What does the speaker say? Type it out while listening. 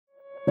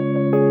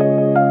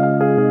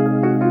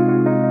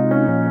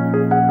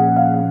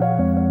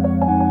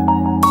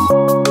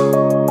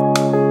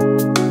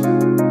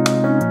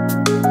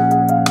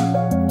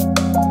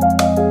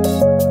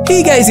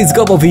Hey guys, it's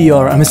Gaba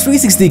VR. I'm a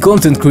 360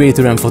 content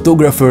creator and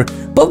photographer,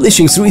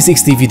 publishing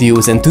 360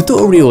 videos and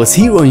tutorials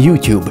here on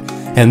YouTube.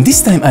 And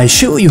this time I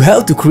show you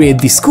how to create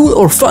this cool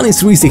or funny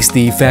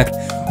 360 effect,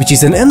 which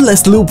is an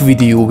endless loop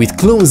video with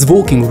clones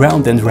walking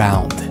round and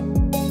round.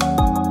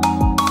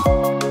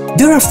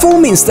 There are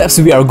 4 main steps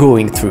we are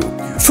going through.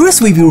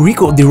 First we will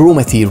record the raw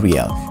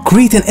material,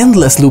 create an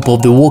endless loop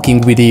of the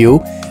walking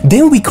video,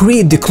 then we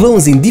create the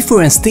clones in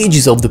different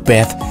stages of the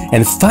path,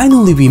 and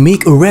finally we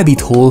make a rabbit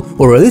hole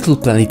or a little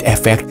planet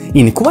effect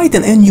in quite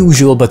an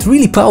unusual but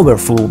really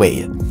powerful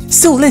way.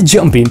 So let's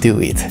jump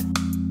into it.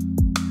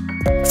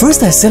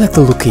 First I select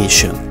a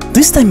location.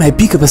 This time I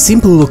pick up a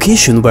simple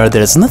location where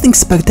there's nothing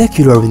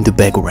spectacular in the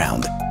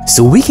background,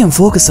 so we can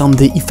focus on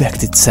the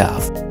effect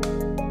itself.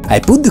 I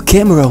put the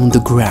camera on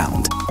the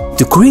ground.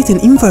 To create an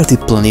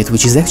inverted planet,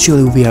 which is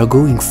actually what we are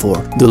going for,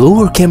 the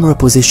lower camera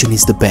position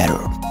is the better.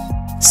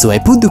 So I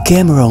put the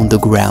camera on the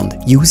ground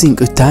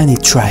using a tiny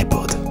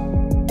tripod.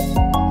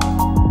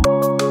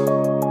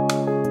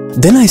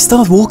 Then I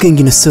start walking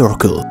in a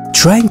circle,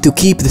 trying to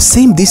keep the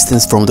same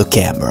distance from the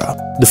camera.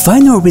 The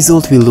final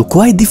result will look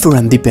quite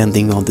different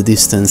depending on the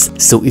distance,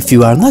 so if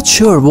you are not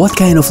sure what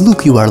kind of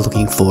look you are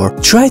looking for,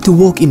 try to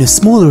walk in a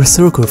smaller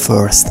circle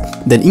first,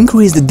 then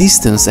increase the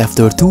distance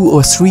after 2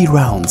 or 3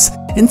 rounds,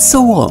 and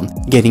so on,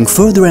 getting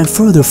further and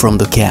further from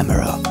the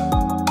camera.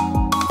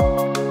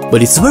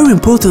 But it's very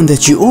important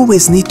that you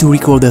always need to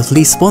record at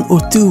least 1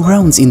 or 2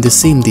 rounds in the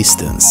same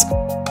distance.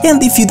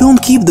 And if you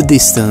don't keep the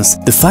distance,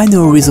 the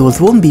final result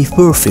won't be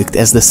perfect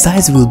as the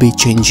size will be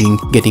changing,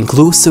 getting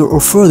closer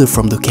or further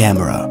from the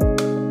camera.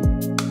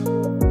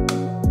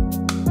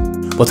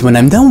 But when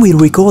I'm done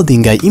with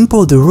recording, I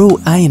import the raw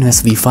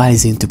INSV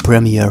files into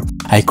Premiere,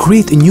 I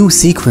create a new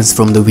sequence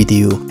from the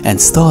video and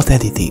start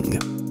editing.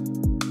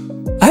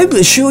 I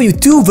will show you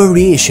 2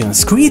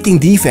 variations, creating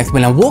the effect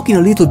when I'm walking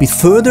a little bit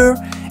further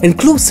and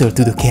closer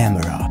to the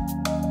camera.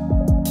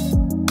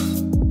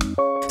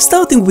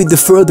 Starting with the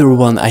further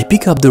one, I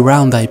pick up the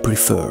round I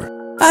prefer.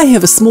 I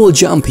have a small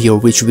jump here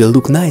which will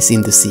look nice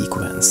in the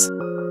sequence.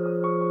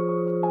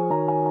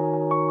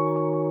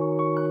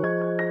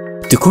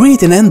 To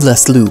create an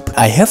endless loop,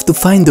 I have to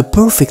find the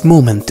perfect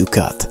moment to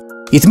cut.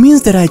 It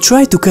means that I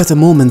try to cut a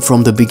moment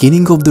from the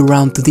beginning of the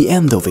round to the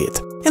end of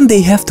it, and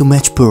they have to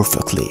match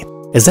perfectly.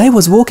 As I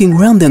was walking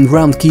round and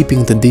round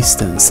keeping the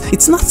distance,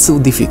 it's not so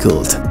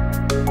difficult.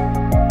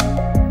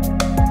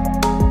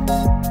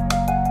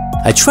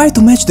 I try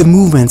to match the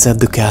movements at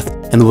the cut,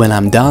 and when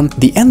I'm done,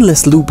 the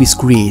endless loop is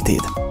created.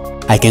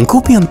 I can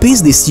copy and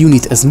paste this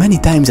unit as many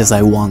times as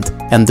I want,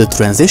 and the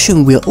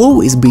transition will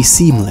always be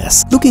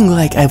seamless, looking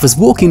like I was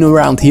walking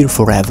around here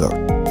forever.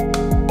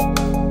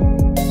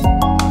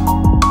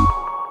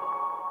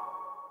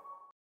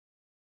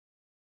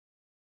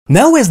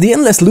 Now as the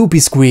endless loop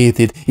is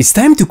created, it's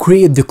time to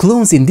create the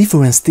clones in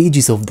different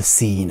stages of the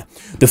scene.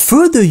 The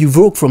further you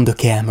walk from the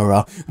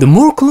camera, the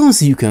more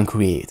clones you can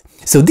create.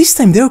 So this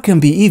time there can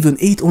be even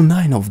 8 or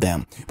 9 of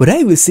them, but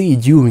I will see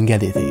it during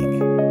editing.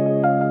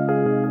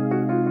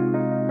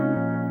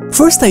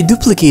 First I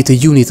duplicate a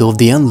unit of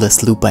the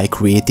endless loop I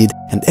created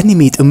and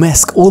animate a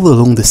mask all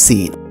along the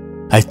scene.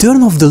 I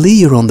turn off the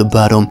layer on the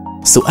bottom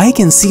so I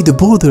can see the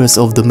borders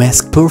of the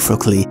mask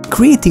perfectly,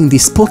 creating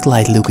this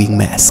spotlight looking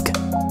mask.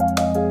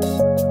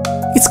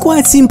 It's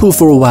quite simple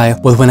for a while,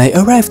 but when I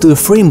arrive to the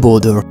frame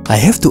border, I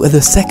have to add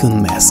a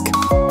second mask.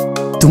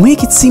 To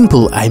make it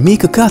simple, I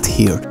make a cut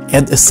here,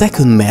 add a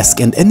second mask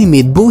and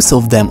animate both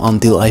of them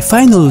until I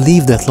finally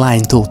leave that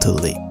line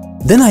totally.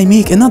 Then I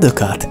make another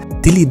cut,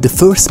 delete the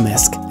first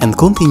mask and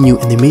continue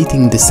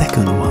animating the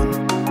second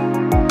one.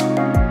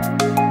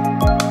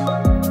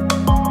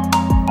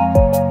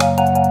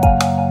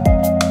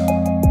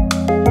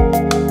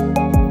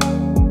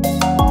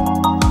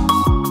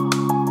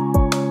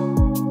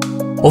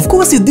 Of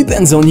course it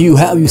depends on you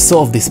how you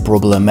solve this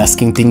problem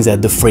masking things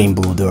at the frame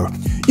border.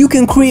 You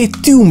can create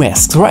 2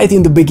 masks right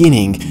in the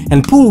beginning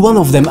and pull one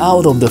of them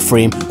out of the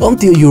frame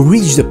until you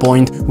reach the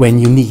point when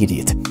you need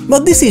it.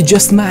 But this is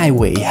just my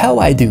way, how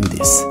I do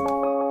this.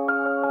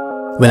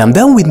 When I'm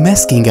done with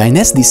masking, I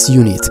nest this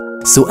unit,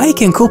 so I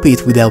can copy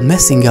it without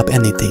messing up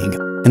anything.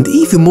 And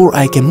even more,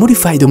 I can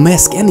modify the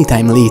mask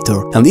anytime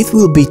later and it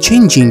will be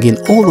changing in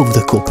all of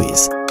the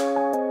copies.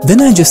 Then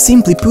I just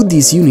simply put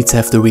these units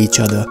after each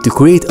other to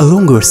create a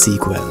longer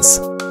sequence.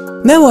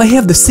 Now I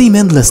have the same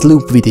endless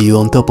loop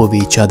video on top of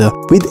each other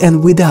with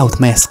and without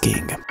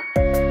masking.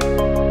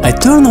 I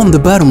turn on the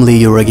bottom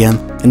layer again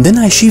and then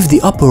I shift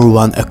the upper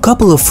one a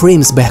couple of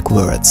frames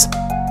backwards.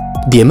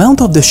 The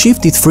amount of the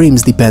shifted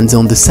frames depends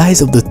on the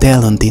size of the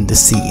talent in the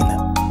scene.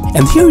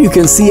 And here you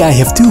can see I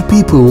have 2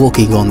 people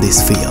walking on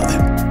this field.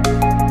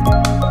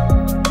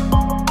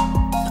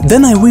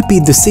 Then I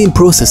repeat the same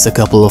process a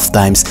couple of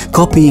times,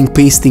 copying,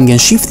 pasting and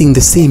shifting the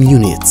same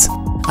units.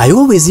 I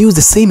always use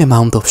the same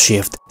amount of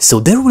shift, so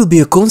there will be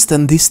a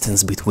constant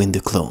distance between the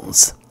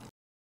clones.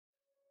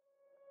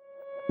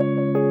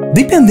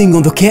 Depending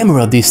on the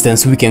camera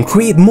distance, we can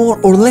create more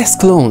or less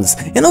clones,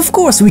 and of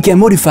course we can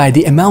modify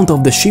the amount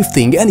of the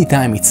shifting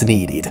anytime it's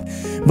needed.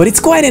 But it's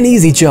quite an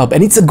easy job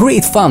and it's a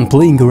great fun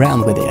playing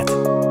around with it.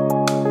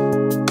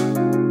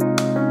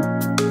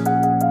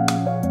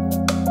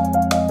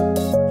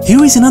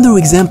 Here is another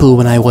example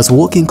when I was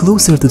walking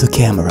closer to the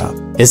camera.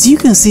 As you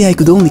can see, I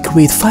could only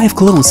create 5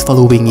 clones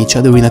following each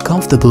other in a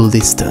comfortable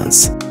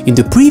distance. In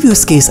the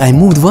previous case I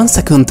moved 1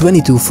 second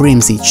 22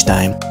 frames each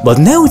time, but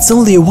now it's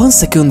only a 1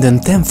 second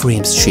and 10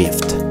 frames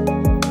shift.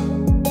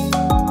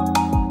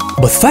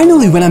 But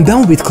finally, when I'm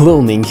done with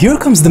cloning, here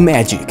comes the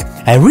magic.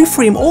 I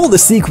reframe all the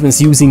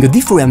sequence using a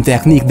different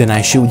technique than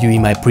I showed you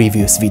in my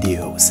previous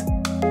videos.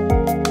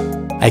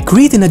 I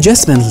create an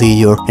adjustment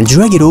layer and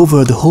drag it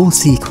over the whole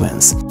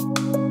sequence.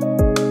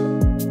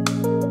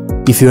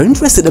 If you're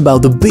interested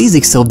about the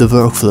basics of the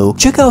workflow,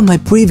 check out my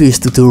previous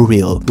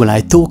tutorial when I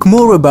talk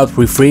more about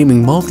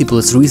reframing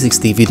multiple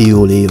 360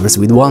 video layers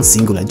with one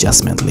single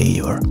adjustment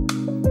layer.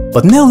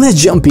 But now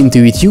let's jump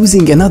into it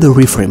using another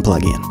reframe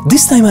plugin.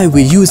 This time I will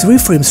use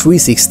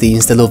Reframe360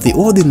 instead of the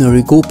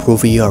ordinary GoPro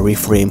VR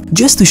reframe,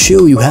 just to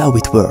show you how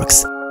it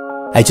works.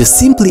 I just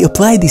simply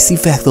apply this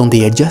effect on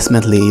the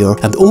adjustment layer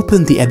and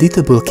open the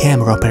editable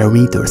camera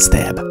parameters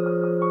tab.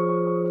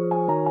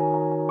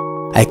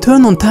 I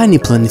turn on Tiny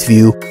Planet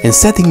View and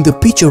setting the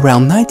pitch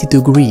around 90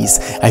 degrees,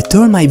 I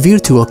turn my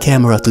virtual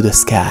camera to the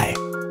sky.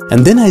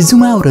 And then I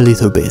zoom out a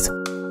little bit.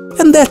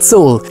 And that's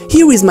all,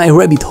 here is my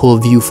rabbit hole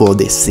view for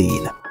this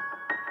scene.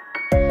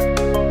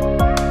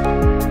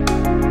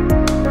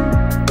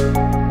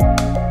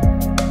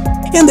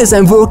 And as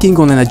I'm working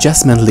on an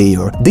adjustment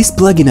layer, this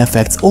plugin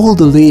affects all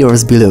the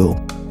layers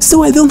below.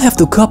 So I don't have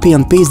to copy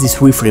and paste this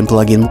reframe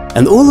plugin,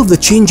 and all of the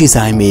changes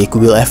I make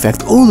will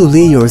affect all the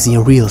layers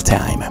in real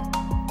time.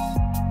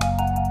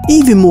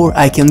 Even more,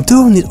 I can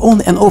turn it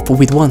on and off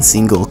with one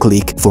single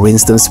click, for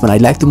instance when I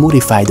like to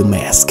modify the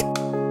mask.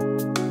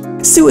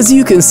 So as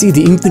you can see,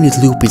 the infinite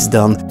loop is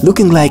done,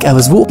 looking like I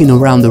was walking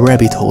around the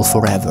rabbit hole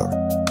forever.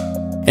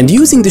 And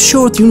using the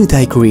short unit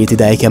I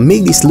created, I can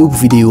make this loop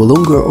video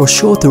longer or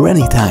shorter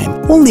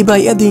anytime, only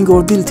by adding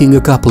or deleting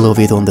a couple of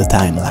it on the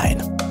timeline.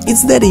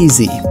 It's that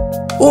easy.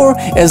 Or,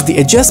 as the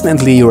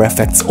adjustment layer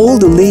affects all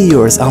the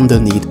layers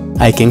underneath,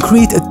 I can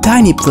create a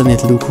tiny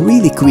planet loop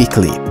really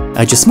quickly.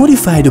 I just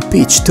modify the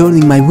pitch,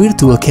 turning my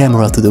virtual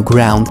camera to the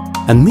ground,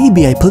 and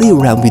maybe I play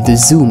around with the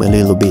zoom a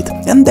little bit,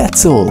 and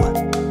that's all.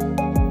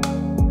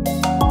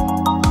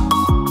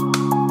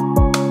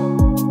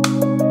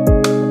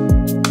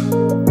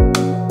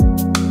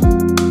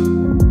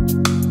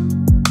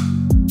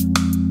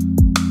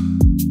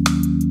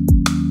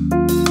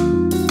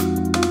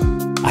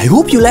 I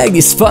hope you like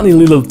this funny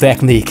little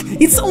technique.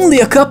 It's only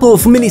a couple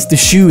of minutes to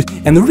shoot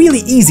and really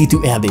easy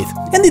to edit,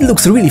 and it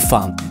looks really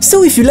fun.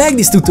 So if you like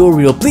this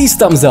tutorial, please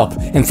thumbs up,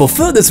 and for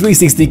further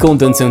 360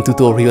 contents and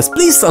tutorials,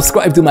 please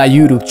subscribe to my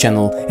YouTube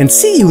channel, and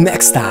see you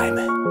next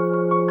time!